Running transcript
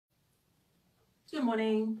Good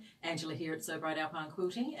morning, Angela here at Sew Bright Alpine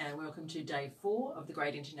Quilting, and welcome to day 4 of the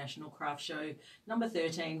Great International Craft Show number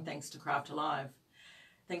 13, thanks to Craft Alive.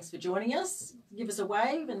 Thanks for joining us. Give us a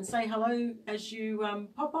wave and say hello as you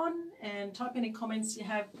pop on, and type any comments you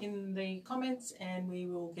have in the comments and we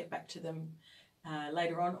will get back to them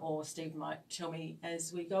later on, or Steve might tell me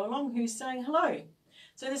as we go along who's saying hello.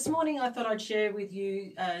 So this morning I thought I'd share with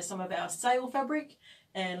you some of our sale fabric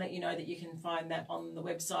and let you know that you can find that on the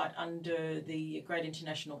website under the Great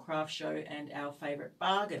International Craft Show and our favourite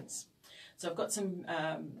bargains. So I've got some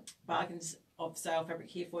bargains of sale fabric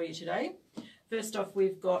here for you today. First off,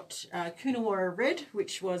 we've got Coonawarra Red,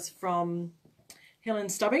 which was from Helen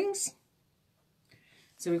Stubbings.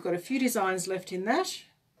 So we've got a few designs left in that.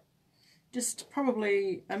 Just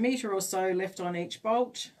probably a metre or so left on each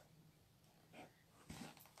bolt.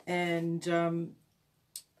 And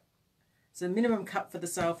so the minimum cut for the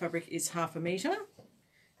sale fabric is 1/2 metre,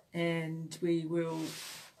 and we will,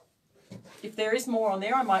 if there is more on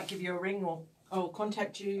there, I might give you a ring or I'll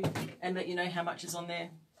contact you and let you know how much is on there,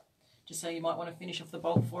 just so you might want to finish off the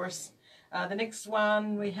bulk for us. The next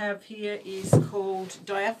one we have here is called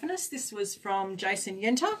Diaphanous. This was from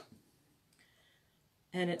GICS13,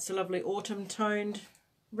 and it's a lovely autumn toned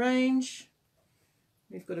range.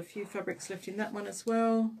 We've got a few fabrics left in that one as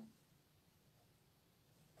well.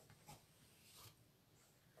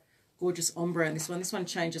 Gorgeous ombre in this one. This one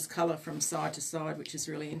changes colour from side to side, which is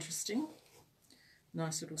really interesting.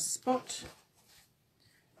 Nice little spot.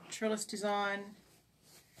 Trellis design.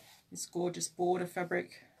 This gorgeous border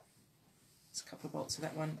fabric. There's a couple of bolts of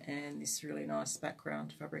that one, and this really nice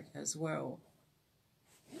background fabric as well.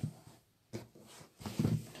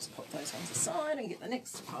 Just pop those ones aside and get the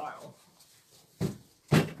next pile.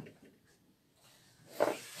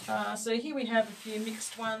 So here we have a few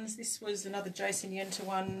mixed ones. This was another GICS13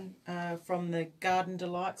 one from the Garden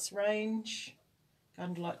Delights range.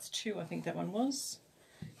 Garden Delights 2, I think that one was.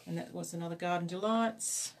 And that was another Garden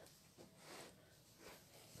Delights.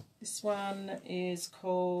 This one is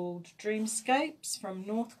called Dreamscapes from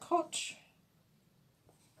Northcott.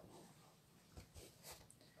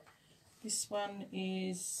 This one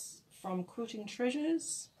is from Quilting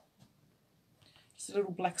Treasures. Just a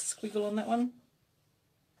little black squiggle on that one.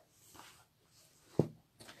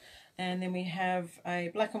 And then we have a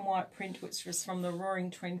black and white print, which was from the Roaring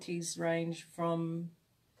Twenties range from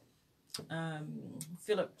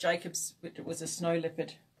Philip Jacobs, which was a snow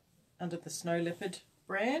leopard, under the Snow Leopard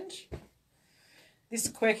brand. This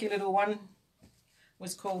quirky little one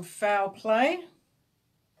was called Foul Play.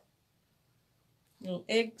 Little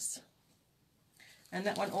eggs. And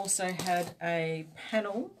that one also had a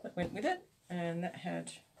panel that went with it, and that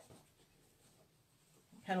had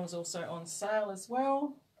panels also on sale as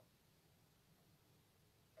well.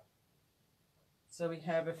 So we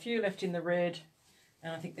have a few left in the red,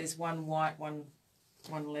 and I think there's one white, one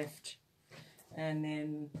left. And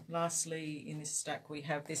then lastly in this stack we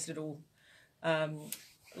have this little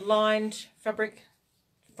lined fabric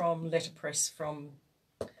from Letterpress from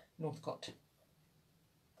Northcott.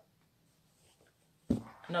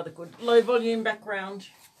 Another good low volume background.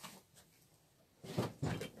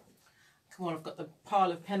 Come on, I've got the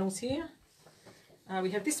pile of panels here.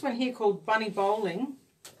 We have this one here called Bunny Bowling.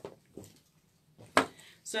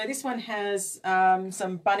 So this one has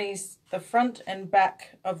some bunnies, the front and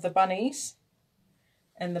back of the bunnies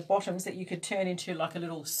and the bottoms that you could turn into like a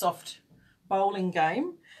little soft bowling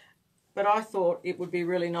game. But I thought it would be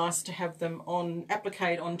really nice to have them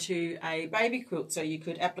appliqued onto a baby quilt. So you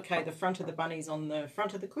could applique the front of the bunnies on the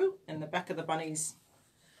front of the quilt and the back of the bunnies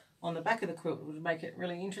on the back of the quilt. It would make it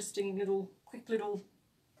really interesting, quick little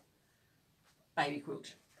baby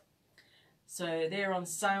quilt. So they're on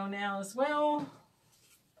sale now as well.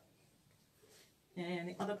 And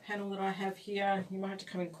the other panel that I have here, you might have to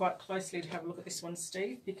come in quite closely to have a look at this one,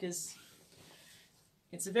 Steve, because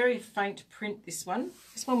it's a very faint print, this one.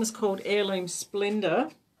 This one was called Heirloom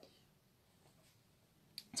Splendor.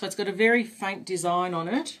 So it's got a very faint design on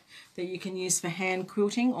it that you can use for hand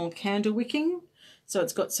quilting or candle wicking. So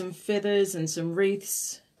it's got some feathers and some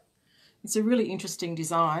wreaths. It's a really interesting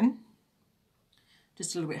design.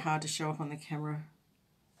 Just a little bit hard to show up on the camera.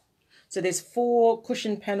 So there's 4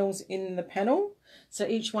 cushion panels in the panel. So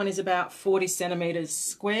each one is about 40 centimetres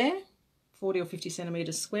square, 40 or 50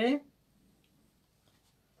 centimetres square.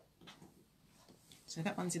 So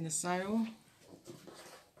that one's in the sale.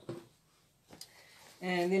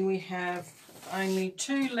 And then we have only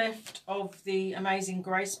 2 left of the Amazing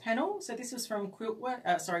Grace panel. So this was from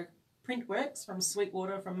Printworks from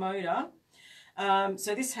Sweetwater from Moda.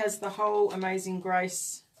 So this has the whole Amazing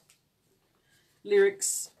Grace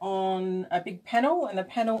lyrics on a big panel, and the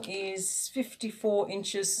panel is 54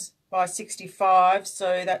 inches by 65,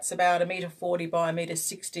 so that's about $1.40 by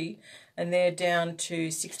 $1.60, and they're down to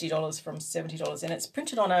 $60 from $70, and it's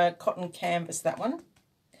printed on a cotton canvas, that one.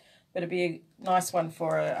 But it'd be a nice one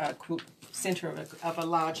for a quilt, centre of a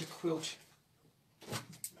larger quilt.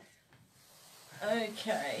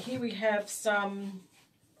 Okay, here we have some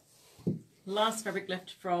last fabric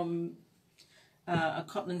left from a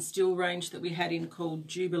cotton and steel range that we had in called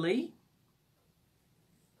Jubilee.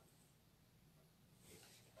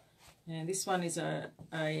 And this one is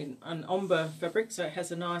an ombre fabric, so it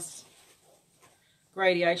has a nice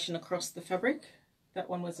gradation across the fabric. That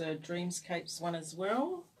one was a Dreamscapes one as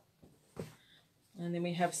well. And then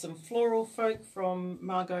we have some Floral Folk from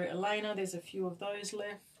Margot Elena. There's a few of those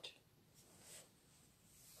left.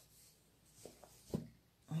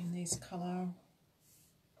 In this colour.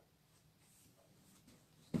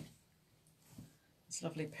 This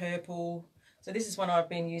lovely purple. So this is one I've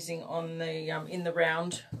been using on the in the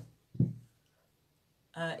round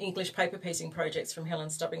English paper piecing projects from Helen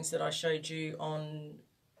Stubbings that I showed you on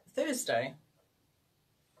Thursday,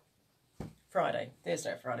 Friday.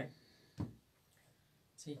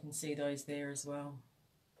 So you can see those there as well.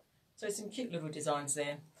 So some cute little designs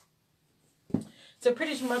there. So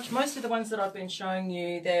pretty much most of the ones that I've been showing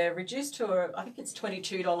you, they're reduced to, I think it's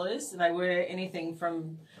 $22. They were anything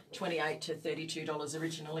from $28 to $32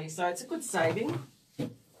 originally. So it's a good saving.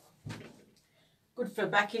 Good for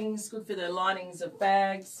backings, good for the linings of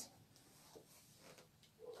bags.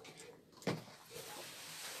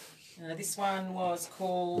 This one was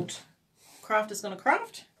called Crafters Gonna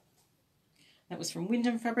Craft. That was from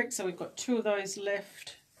Wyndham Fabric, so we've got two of those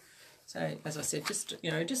left. So as I said,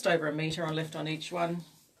 just over a metre on left on each one.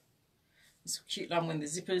 This cute one with the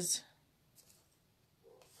zippers.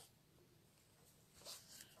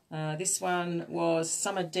 This one was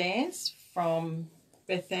Summer Dance from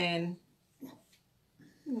Beth Ann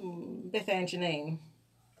Janine,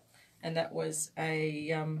 and that was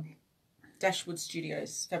a Dashwood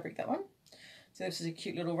Studios fabric, that one. So this is a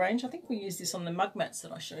cute little range. I think we used this on the mug mats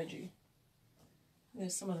that I showed you.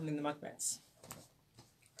 There's some of them in the mug mats.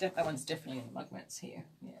 That one's definitely in the mug mats here.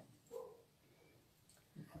 Yeah.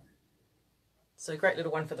 So great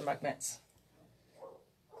little one for the mug mats.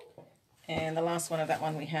 And the last one of that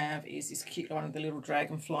one we have is this cute one with the little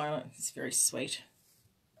dragonfly on it. It's very sweet.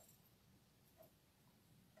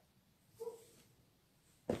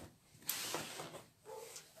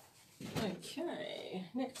 Okay,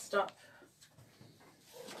 next up,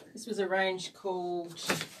 this was a range called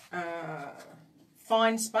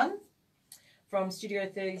Fine Spun from Studio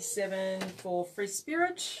 37 for Free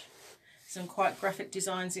Spirit. Some quite graphic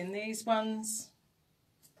designs in these ones.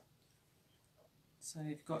 So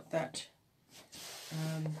you've got that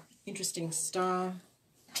interesting star.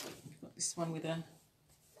 You've got this one with a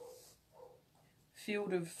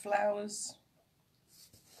field of flowers.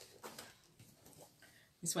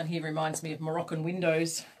 This one here reminds me of Moroccan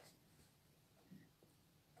windows.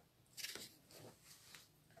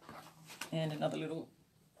 And another little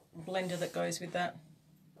blender that goes with that.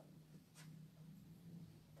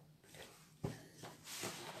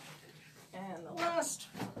 And the last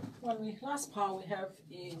pile we have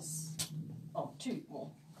is, two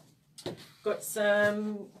more. Got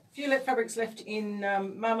some few fabrics left in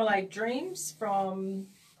Marmalade Dreams from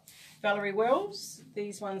Valerie Wells.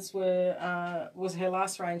 These ones was her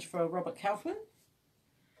last range for Robert Kaufman.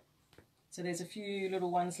 So there's a few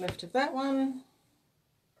little ones left of that one.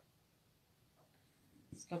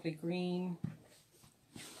 It's lovely green.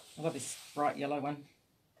 I love this bright yellow one.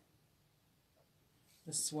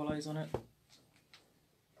 The swallows on it.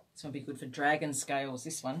 This one would be good for dragon scales,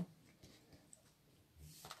 this one.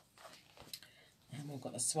 And we've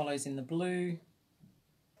got the swallows in the blue.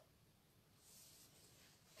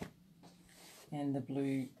 And the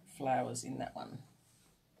blue flowers in that one.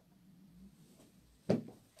 And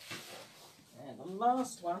the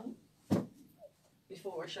last one,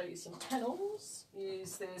 before I show you some panels,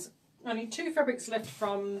 is there's only two fabrics left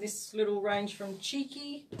from this little range from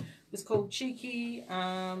Cheeky. It's called Cheeky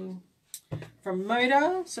from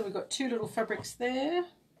Moda. So we've got two little fabrics there.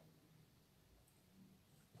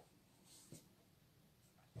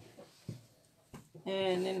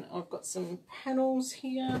 And then I've got some panels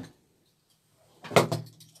here.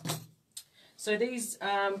 So these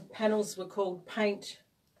panels were called Paint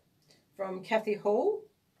from Kathy Hall.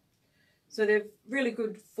 So they're really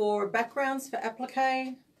good for backgrounds for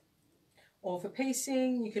applique or for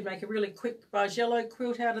piecing. You could make a really quick Bargello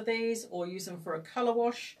quilt out of these or use them for a colour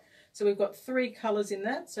wash. So we've got three colours in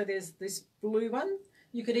that. So there's this blue one,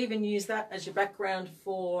 You could even use that as your background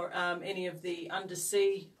for any of the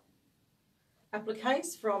undersea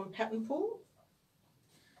appliques from Pattern Pool.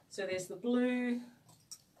 So there's the blue,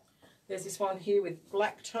 there's this one here with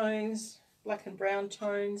black tones, black and brown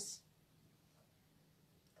tones.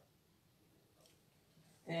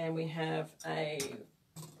 And we have a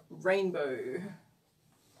rainbow.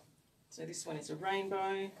 So this one is a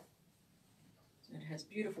rainbow. It has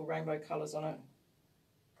beautiful rainbow colours on it.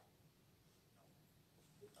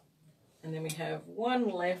 And then we have one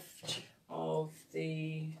left of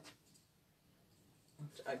the, I'll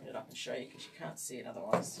have to open it up and show you because you can't see it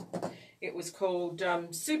otherwise. It was called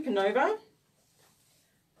Supernova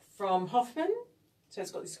from Hoffman. So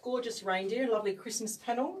it's got this gorgeous reindeer, lovely Christmas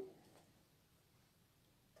panel.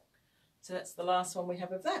 So that's the last one we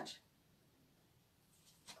have of that.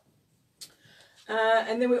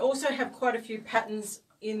 And then we also have quite a few patterns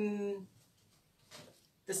in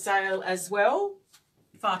the sale as well.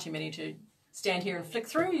 Far too many to stand here and flick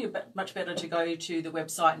through. You're much better to go to the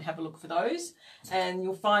website and have a look for those. And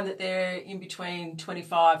you'll find that they're in between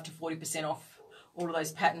 25 to 40% off all of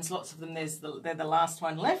those patterns. Lots of them, they're the last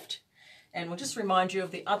one left. And we'll just remind you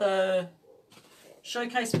of the other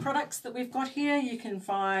showcase products that we've got here. You can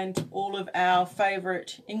find all of our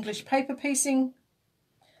favourite English paper piecing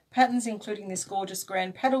patterns, including this gorgeous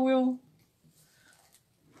grand paddle wheel,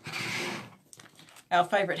 our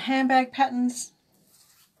favourite handbag patterns,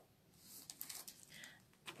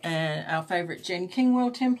 and our favourite Jen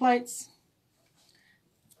Kingwell templates,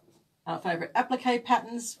 our favourite applique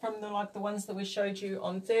patterns from like the ones that we showed you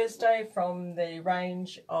on Thursday from the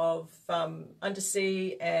range of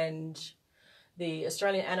undersea and the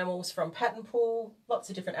Australian animals from Pattern Pool. Lots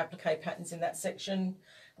of different applique patterns in that section.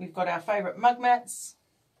 We've got our favourite mug mats.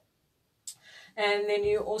 And then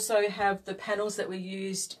you also have the panels that we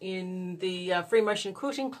used in the free motion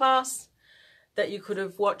quilting class that you could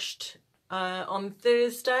have watched on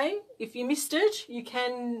Thursday. If you missed it, you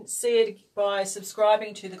can see it by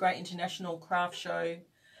subscribing to the Great International Craft Show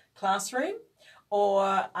Classroom,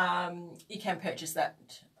 or you can purchase that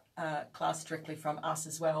class directly from us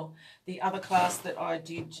as well. The other class that I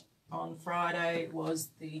did on Friday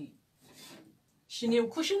was the chenille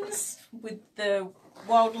cushions with the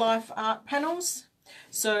wildlife art panels.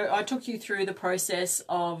 So I took you through the process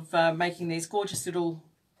of making these gorgeous little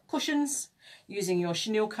cushions using your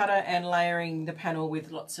chenille cutter and layering the panel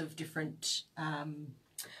with lots of different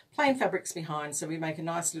plain fabrics behind. So we make a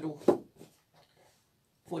nice little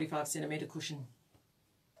 45cm cushion.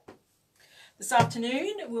 This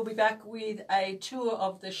afternoon we'll be back with a tour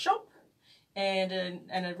of the shop and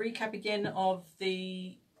a recap again of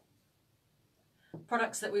the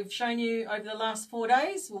products that we've shown you over the last 4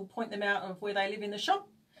 days. We'll point them out of where they live in the shop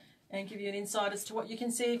and give you an insight as to what you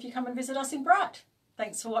can see if you come and visit us in Bright.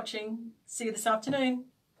 Thanks for watching. See you this afternoon.